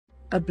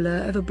A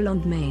blur of a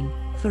blonde mane,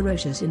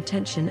 ferocious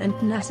intention and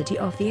tenacity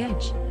off the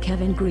edge.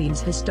 Kevin Green's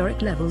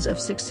historic levels of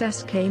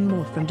success came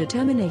more from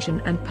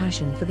determination and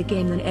passion for the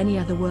game than any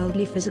other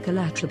worldly physical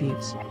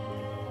attributes.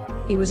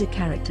 He was a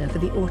character for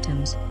the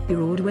Autumns, who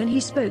roared when he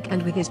spoke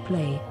and with his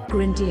play,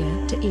 grinned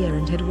ear to ear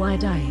and had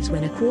wide eyes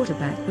when a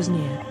quarterback was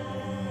near.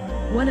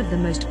 One of the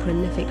most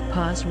prolific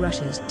pass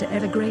rushers to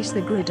ever grace the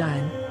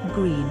gridiron,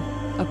 Green,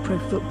 a Pro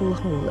Football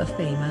Hall of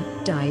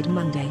Famer, died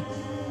Monday.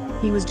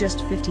 He was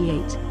just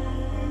 58.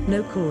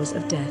 No cause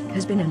of death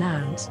has been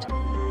announced.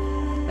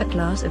 A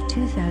class of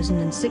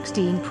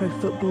 2016 Pro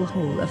Football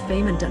Hall of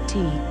Fame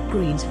inductee,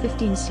 Green's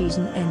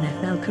 15-season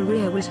NFL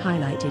career was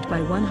highlighted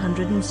by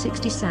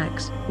 160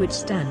 sacks, which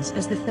stands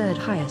as the third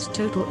highest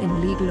total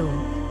in league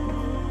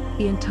lore.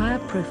 The entire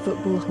Pro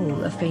Football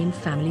Hall of Fame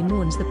family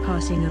mourns the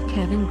passing of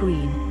Kevin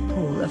Green,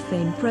 Hall of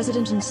Fame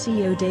President and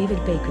CEO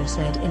David Baker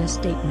said in a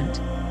statement.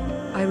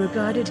 I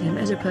regarded him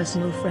as a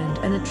personal friend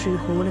and a true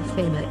Hall of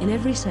Famer in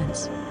every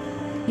sense.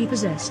 He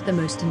possessed the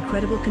most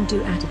incredible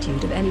can-do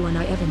attitude of anyone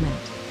I ever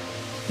met.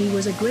 He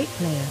was a great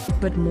player,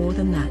 but more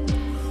than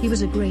that, he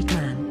was a great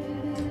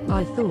man.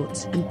 Our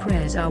thoughts and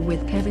prayers are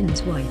with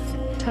Kevin's wife,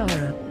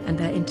 Tara, and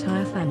their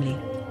entire family.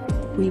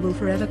 We will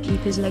forever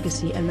keep his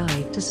legacy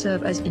alive to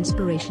serve as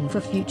inspiration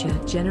for future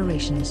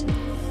generations.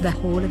 The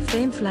Hall of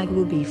Fame flag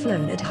will be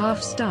flown at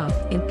half-staff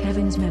in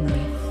Kevin's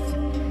memory.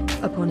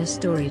 Upon a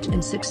storied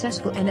and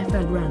successful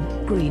NFL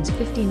run, Green's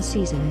 15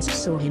 seasons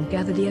saw him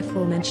gather the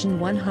aforementioned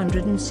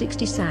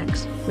 160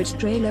 sacks, which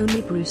trail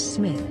only Bruce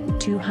Smith,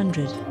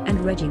 200,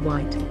 and Reggie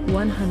White,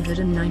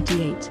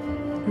 198.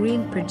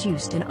 Green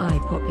produced an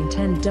eye-popping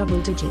 10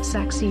 double-digit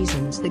sack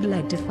seasons that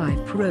led to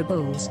 5 Pro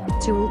Bowls,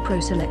 2 All-Pro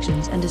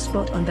selections and a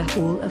spot on the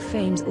Hall of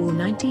Fame's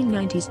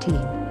All-1990s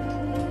team.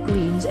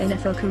 Green's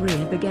NFL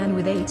career began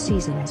with 8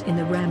 seasons in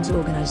the Rams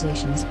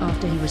organizations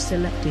after he was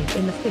selected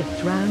in the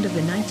 5th round of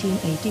the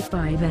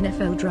 1985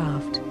 NFL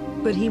Draft,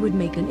 but he would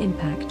make an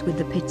impact with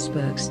the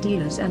Pittsburgh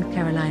Steelers and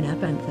Carolina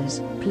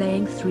Panthers,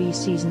 playing 3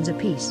 seasons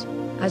apiece,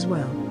 as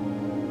well.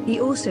 He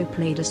also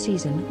played a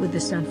season with the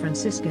San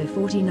Francisco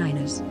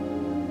 49ers.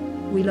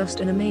 We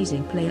lost an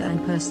amazing player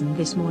and person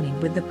this morning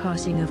with the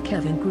passing of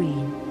Kevin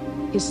Green.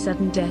 His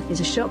sudden death is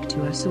a shock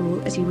to us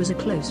all as he was a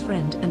close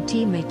friend and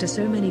teammate to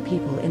so many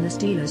people in the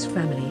Steelers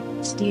family,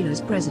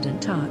 Steelers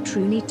president Art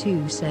Rooney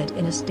II said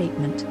in a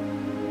statement.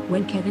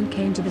 When Kevin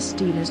came to the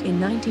Steelers in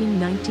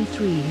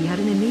 1993 he had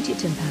an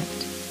immediate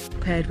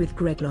impact. Paired with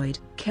Greg Lloyd,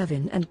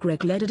 Kevin and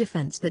Greg led a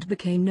defense that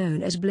became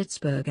known as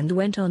Blitzburg and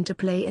went on to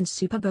play in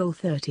Super Bowl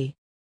 30.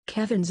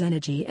 Kevin's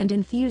energy and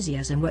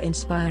enthusiasm were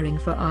inspiring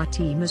for our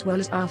team as well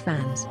as our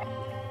fans.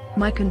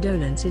 My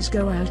condolences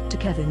go out to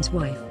Kevin's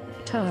wife,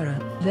 Tara,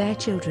 their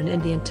children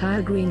and the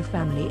entire Green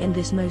family in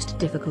this most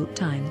difficult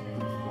time.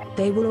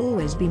 They will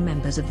always be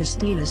members of the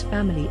Steelers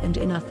family and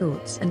in our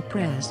thoughts and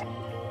prayers.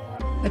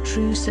 A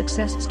true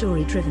success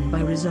story driven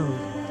by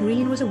resolve,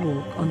 Green was a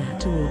walk-on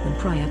at Auburn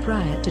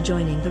prior to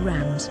joining the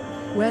Rams,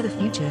 where the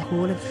future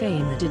Hall of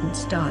Famer didn't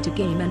start a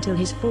game until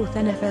his 4th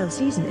NFL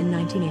season in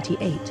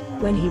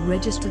 1988, when he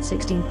registered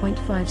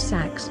 16.5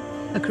 sacks,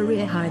 a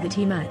career high that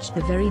he matched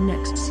the very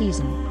next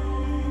season.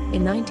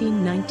 In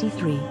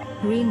 1993,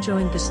 Green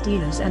joined the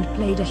Steelers and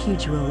played a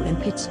huge role in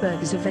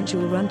Pittsburgh's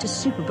eventual run to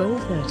Super Bowl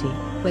 30,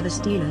 where the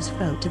Steelers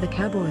fell to the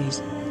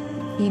Cowboys.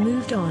 He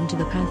moved on to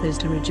the Panthers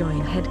to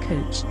rejoin head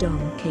coach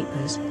Dom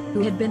Capers,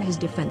 who had been his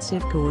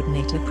defensive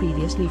coordinator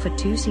previously for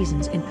 2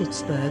 seasons in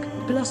Pittsburgh,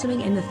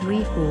 blossoming in the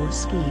 3-4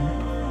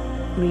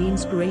 scheme.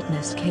 Green's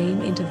greatness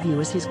came into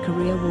view as his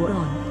career wore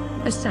on.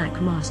 A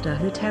sack master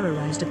who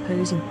terrorized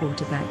opposing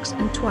quarterbacks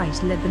and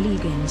twice led the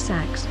league in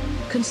sacks,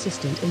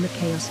 consistent in the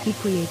chaos he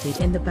created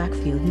in the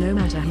backfield no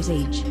matter his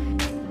age.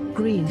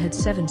 Green had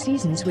 7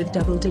 seasons with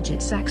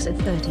double-digit sacks at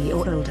 30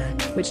 or older,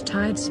 which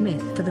tied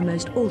Smith for the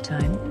most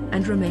all-time,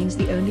 and remains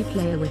the only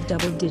player with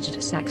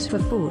double-digit sacks for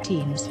 4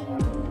 teams.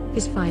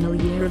 His final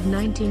year of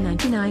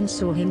 1999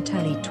 saw him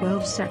tally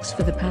 12 sacks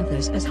for the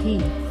Panthers as he,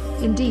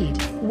 indeed,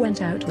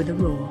 went out with a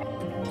roar.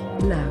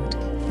 Loud,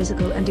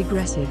 physical and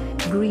aggressive,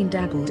 Green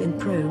dabbled in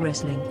pro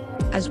wrestling,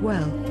 as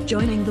well,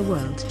 joining the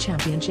World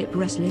Championship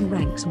Wrestling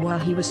ranks while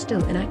he was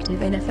still an active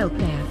NFL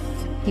player.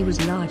 He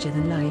was larger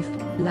than life,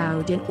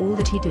 loud in all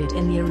that he did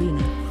in the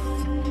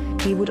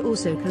arena. He would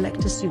also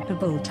collect a Super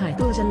Bowl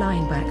title as a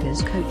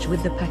linebackers coach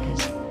with the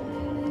Packers.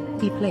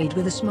 He played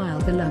with a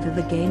smile for love of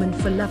the game and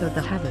for love of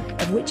the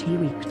havoc of which he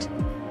wreaked.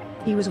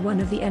 He was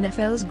one of the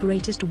NFL's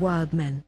greatest wild men.